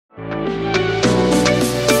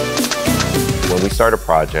start a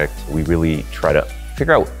project, we really try to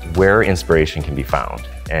figure out where inspiration can be found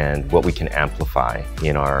and what we can amplify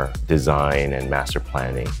in our design and master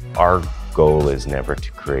planning. Our goal is never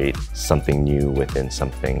to create something new within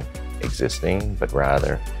something existing, but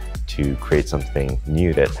rather to create something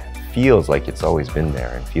new that feels like it's always been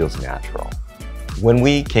there and feels natural. When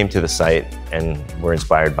we came to the site and were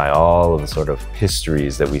inspired by all of the sort of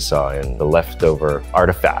histories that we saw in the leftover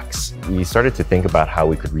artifacts, we started to think about how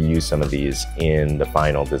we could reuse some of these in the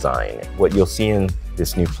final design. What you'll see in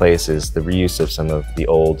this new place is the reuse of some of the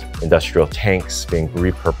old industrial tanks being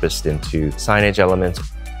repurposed into signage elements.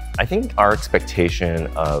 I think our expectation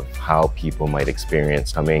of how people might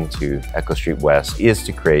experience coming to Echo Street West is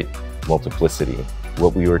to create multiplicity.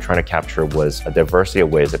 What we were trying to capture was a diversity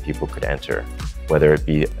of ways that people could enter, whether it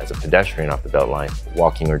be as a pedestrian off the Beltline,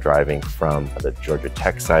 walking or driving from the Georgia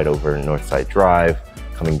Tech side over Northside Drive,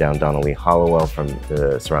 coming down Donnelly Hollowell from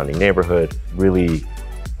the surrounding neighborhood, really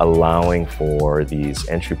allowing for these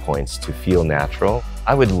entry points to feel natural.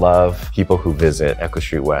 I would love people who visit Echo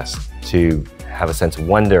Street West to have a sense of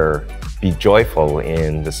wonder, be joyful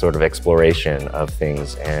in the sort of exploration of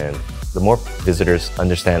things. And the more visitors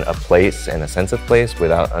understand a place and a sense of place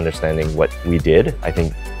without understanding what we did, I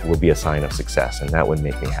think will be a sign of success, and that would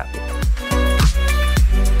make me happy.